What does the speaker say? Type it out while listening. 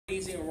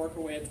easy and work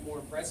our way up to more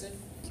impressive.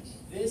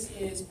 This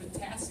is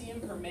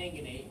potassium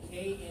permanganate,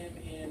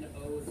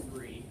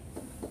 KMnO3,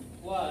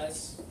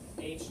 plus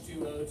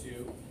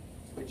H2O2,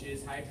 which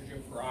is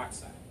hydrogen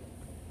peroxide.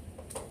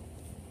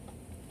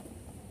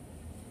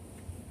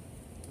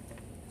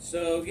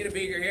 So get a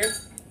beaker here,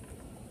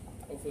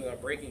 hopefully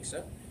without breaking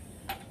stuff.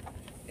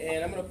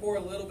 And I'm going to pour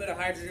a little bit of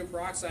hydrogen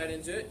peroxide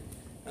into it,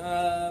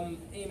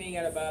 aiming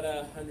at about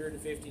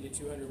 150 to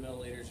 200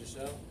 milliliters or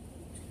so.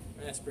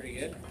 That's pretty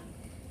good.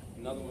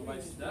 Another one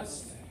bites the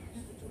dust.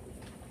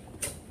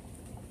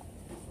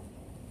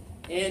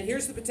 And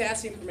here's the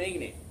potassium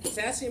permanganate.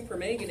 Potassium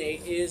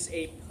permanganate is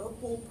a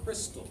purple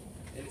crystal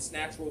in its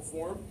natural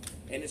form,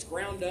 and it's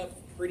ground up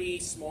pretty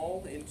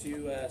small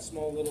into a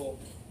small little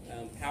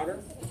powder.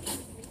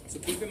 So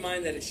keep in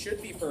mind that it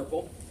should be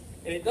purple,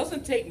 and it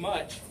doesn't take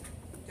much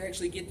to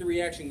actually get the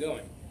reaction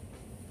going.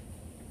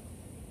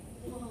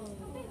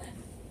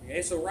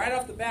 Okay, so right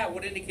off the bat,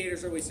 what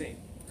indicators are we seeing?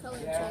 Color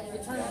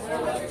change.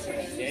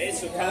 Okay,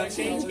 so color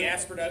change,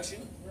 gas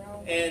production.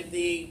 And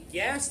the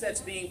gas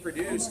that's being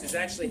produced is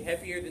actually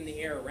heavier than the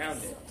air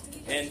around it.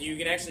 And you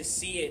can actually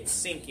see it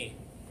sinking.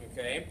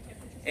 Okay?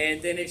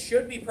 And then it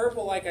should be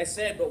purple, like I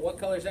said, but what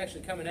color is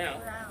actually coming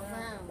out?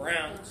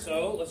 Brown.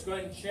 So let's go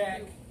ahead and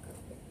check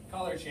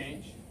color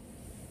change.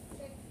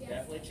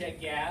 Definitely check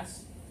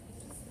gas.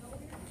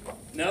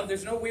 No,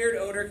 there's no weird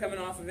odor coming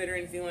off of it or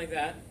anything like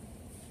that.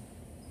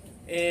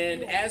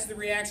 And as the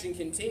reaction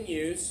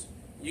continues,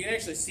 you can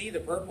actually see the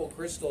purple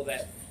crystal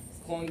that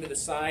clung to the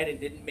side and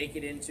didn't make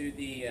it into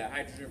the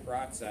hydrogen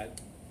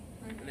peroxide.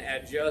 I'm going to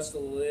add just a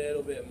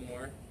little bit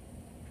more.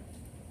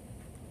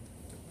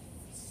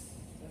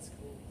 That's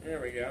cool.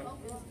 There we go.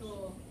 That's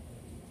cool.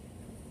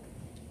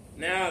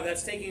 Now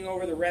that's taking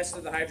over the rest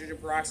of the hydrogen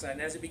peroxide.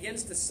 And as it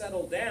begins to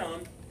settle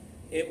down,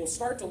 it will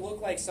start to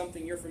look like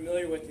something you're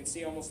familiar with and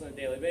see almost on a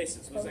daily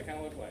basis. What does that kind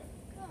of look like?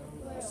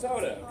 A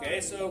soda.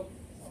 Okay, so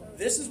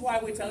this is why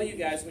we tell you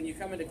guys when you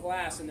come into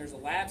class and there's a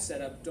lab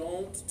set up,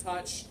 don't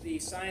touch the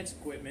science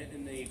equipment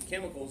and the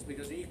chemicals,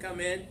 because when you come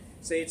in,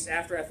 say it's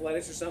after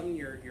athletics or something,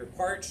 you're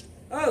parched.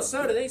 Oh,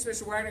 soda, thanks,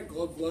 Mr. Wagner.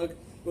 Glug, glug.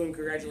 Boom,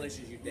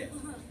 congratulations, you did.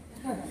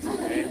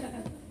 Okay?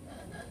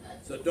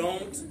 So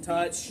don't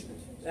touch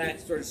that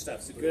sort of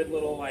stuff. It's a good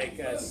little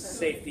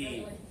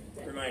safety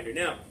reminder.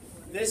 Now,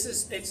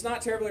 it's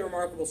not terribly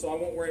remarkable, so I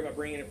won't worry about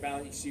bringing it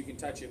back so you can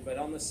touch it, but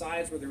on the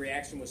sides where the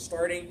reaction was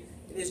starting,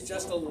 it is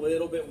just a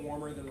little bit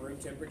warmer than the room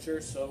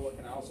temperature, so what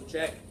can I also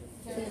check?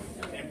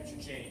 Temperature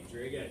change.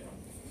 Very good.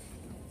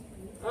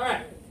 All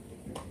right.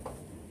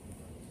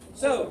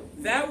 So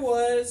that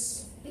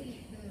was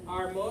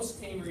our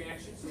most tame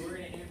reaction. So we're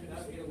going to amp it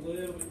up, get a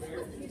little bit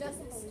bigger.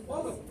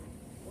 Welcome.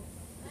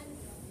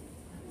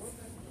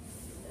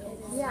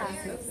 Yeah.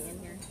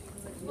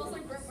 Smells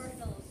like burnt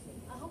marshmallows.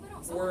 I hope I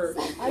don't We're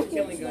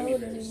killing gummy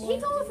bears. He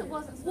told us it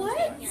wasn't.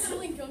 What?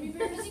 Killing gummy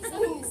bears?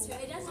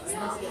 It doesn't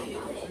smell.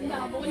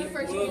 No, but when you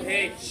first Whoa,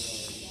 hey,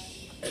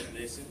 shh.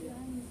 Listen.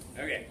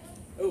 Okay.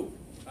 Oh,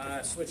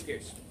 switch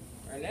gears.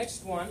 Our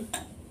next one,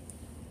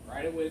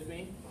 write it with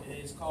me,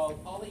 is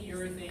called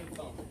polyurethane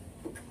foam.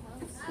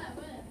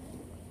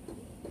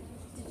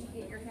 Did you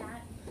get your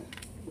hat?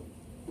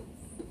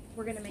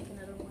 We're gonna make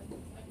another one.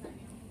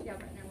 Yeah,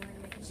 right now we're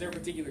gonna make. Is there a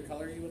particular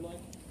color you would like?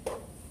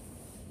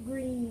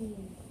 Green.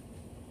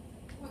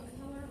 What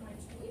color are my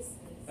choices?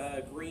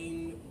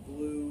 Green,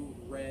 blue,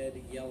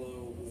 red,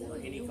 yellow, or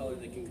any color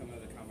that can come out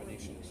of the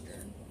combination of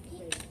here.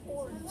 I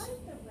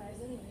like the red.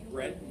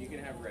 Red? You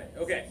can have red.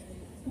 Okay.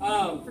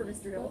 For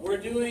Mr. Hill. We're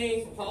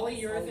doing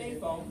polyurethane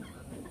foam.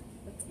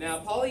 Now,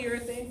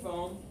 polyurethane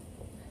foam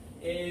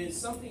is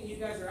something you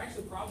guys are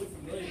actually probably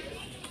familiar with.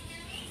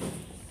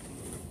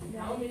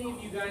 How many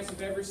of you guys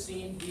have ever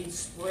seen the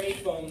spray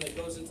foam that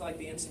goes into like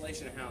the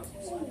insulation of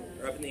houses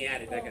or up in the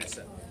attic, that kind of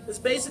stuff? That's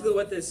basically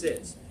what this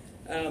is.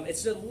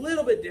 It's a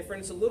little bit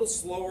different. It's a little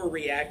slower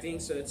reacting,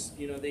 so it's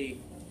the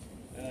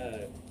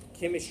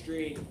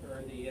chemistry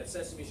or the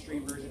Sesame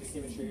Street version of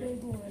chemistry.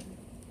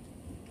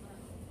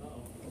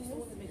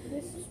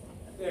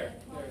 Here. There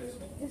it is.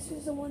 This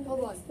is the one that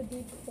makes the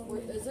big foam.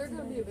 Is there going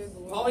to be a big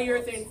balloon?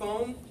 Polyurethane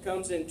foam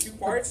comes in two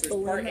parts. There's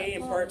part A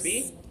and part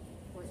B.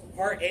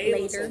 Part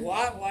A looks a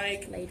lot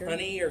like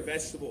honey or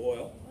vegetable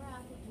oil.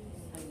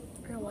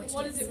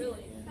 What is it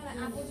really?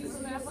 Apple juice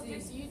and apple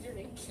juice. Use your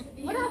name.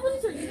 What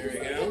apples are you There we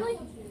using? go.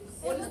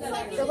 What is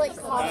that? They're like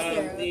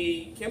cough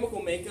The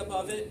chemical makeup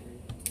of it,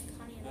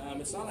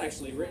 it's not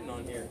actually written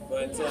on here,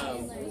 but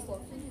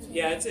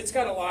yeah, it's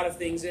got a lot of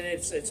things in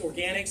it. It's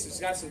organics. It's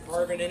got some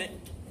carbon in it.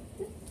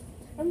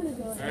 I'm gonna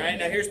go All ahead. right,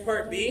 now here's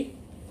part B.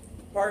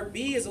 Part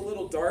B is a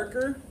little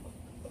darker,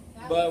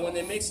 but when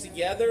they mix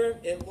together,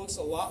 it looks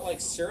a lot like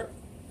syrup.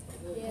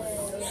 All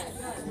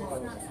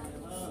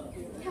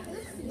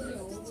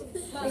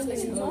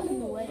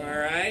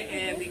right,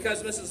 and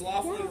because Mrs.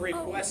 Laughlin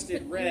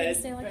requested red,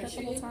 Say like a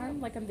couple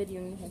times, like I'm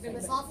videoing the whole thing.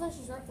 Miss Lawflesh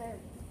is right there.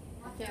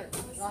 Right there.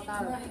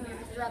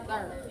 Right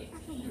there.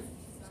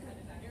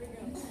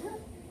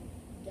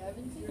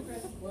 Gavin?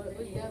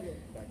 Where's Gavin?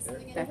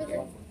 Back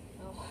here.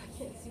 Oh, I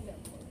can't see that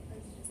part.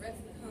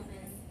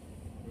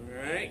 all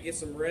Alright, get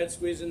some red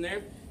squeeze in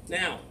there.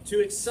 Now,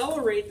 to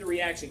accelerate the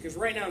reaction, because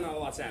right now not a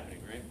lot's happening,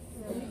 right?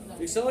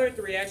 To accelerate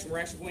the reaction, we're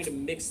actually going to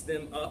mix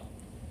them up.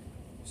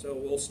 So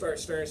we'll start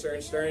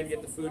stirring,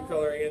 get the food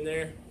coloring in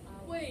there.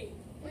 Wait,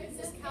 does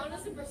this count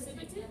as a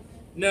precipitant?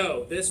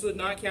 No, this would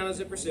not count as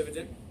a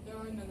precipitant.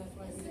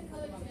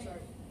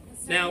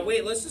 Now,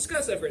 wait, let's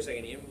discuss that for a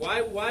second, Ian.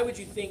 Why would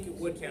you think it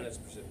would count as a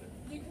precipitant?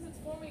 Because it's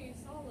forming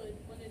a solid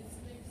when it's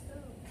mixed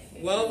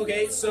up. Well,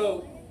 okay,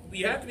 so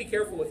you have to be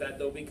careful with that,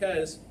 though,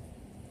 because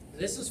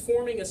this is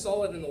forming a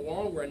solid in the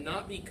long run,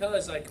 not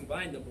because I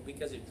combined them, but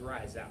because it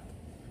dries out.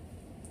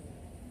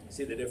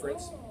 See the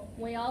difference?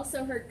 We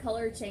also heard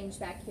color change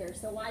back here.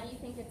 So why do you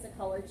think it's a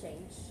color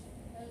change?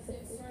 As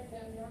it started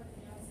down dark,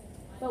 now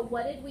it's But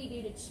what did we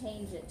do to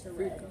change it to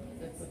red?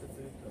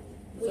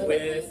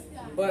 With,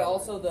 But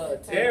also the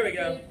there we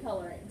go. Food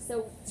coloring.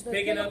 So It's the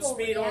picking up chemical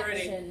speed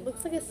already. reaction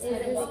looks like it's is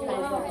because of the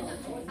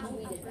change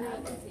we did that.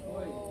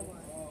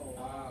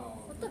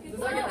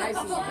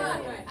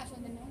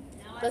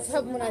 That's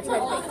how when I tried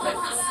to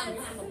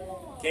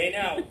make Okay,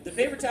 now, the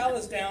paper towel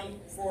is down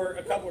for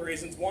a couple of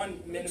reasons. One,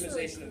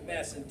 minimization of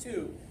mess, and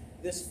two,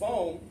 this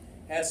foam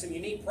has some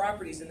unique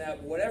properties in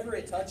that whatever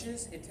it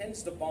touches, it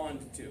tends to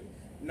bond to.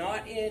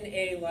 Not in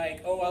a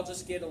like, oh, I'll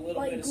just get a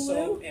little Like bit of glue?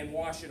 soap and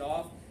wash it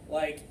off.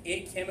 Like,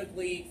 it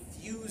chemically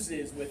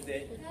fuses with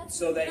it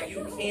so that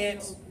you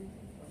can't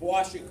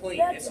wash it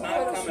clean. It's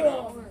not coming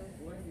off.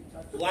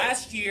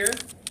 Last year,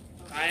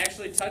 I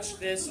actually touched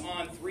this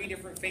on 3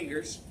 different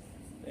fingers.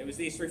 It was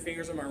these 3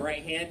 fingers on my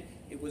right hand.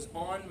 It was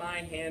on my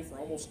hand for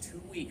almost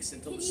 2 weeks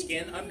until the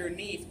skin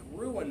underneath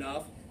grew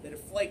enough that it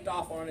flaked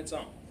off on its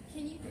own.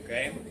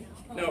 Okay?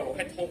 No,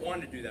 I don't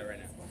want to do that right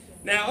now.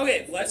 Now,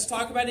 okay, let's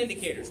talk about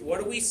indicators. What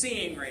are we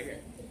seeing right here?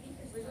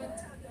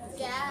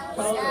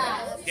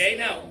 gas. Okay,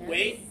 now,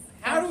 wait.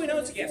 How do we know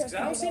it's a gas? Because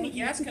I don't see any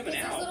gas coming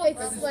out.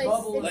 It's like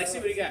Let's see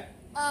what you got.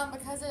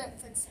 Because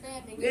it's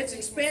expanding. It's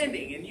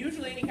expanding, and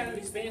usually any kind of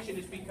expansion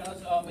is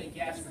because of a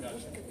gas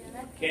reduction.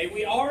 Okay,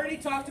 we already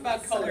talked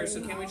about color,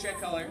 so can we check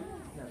color?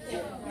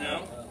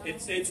 No.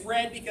 It's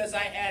red because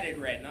I added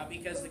red, not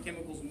because the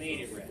chemicals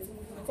made it red.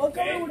 What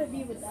Okay. color would it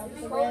be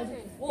without the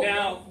red?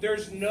 Now,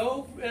 there's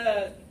no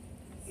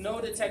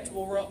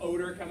detectable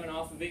odor coming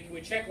off of it. Can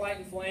we check light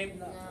and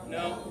flame?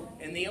 No.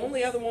 And the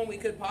only other one we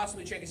could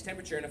possibly check is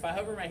temperature. And if I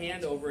hover my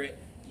hand over it,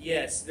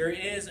 yes, there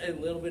is a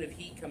little bit of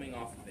heat coming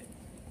off of it.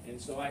 And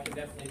so I can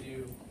definitely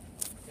do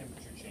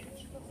temperature change.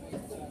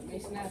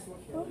 Mason asked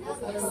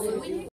what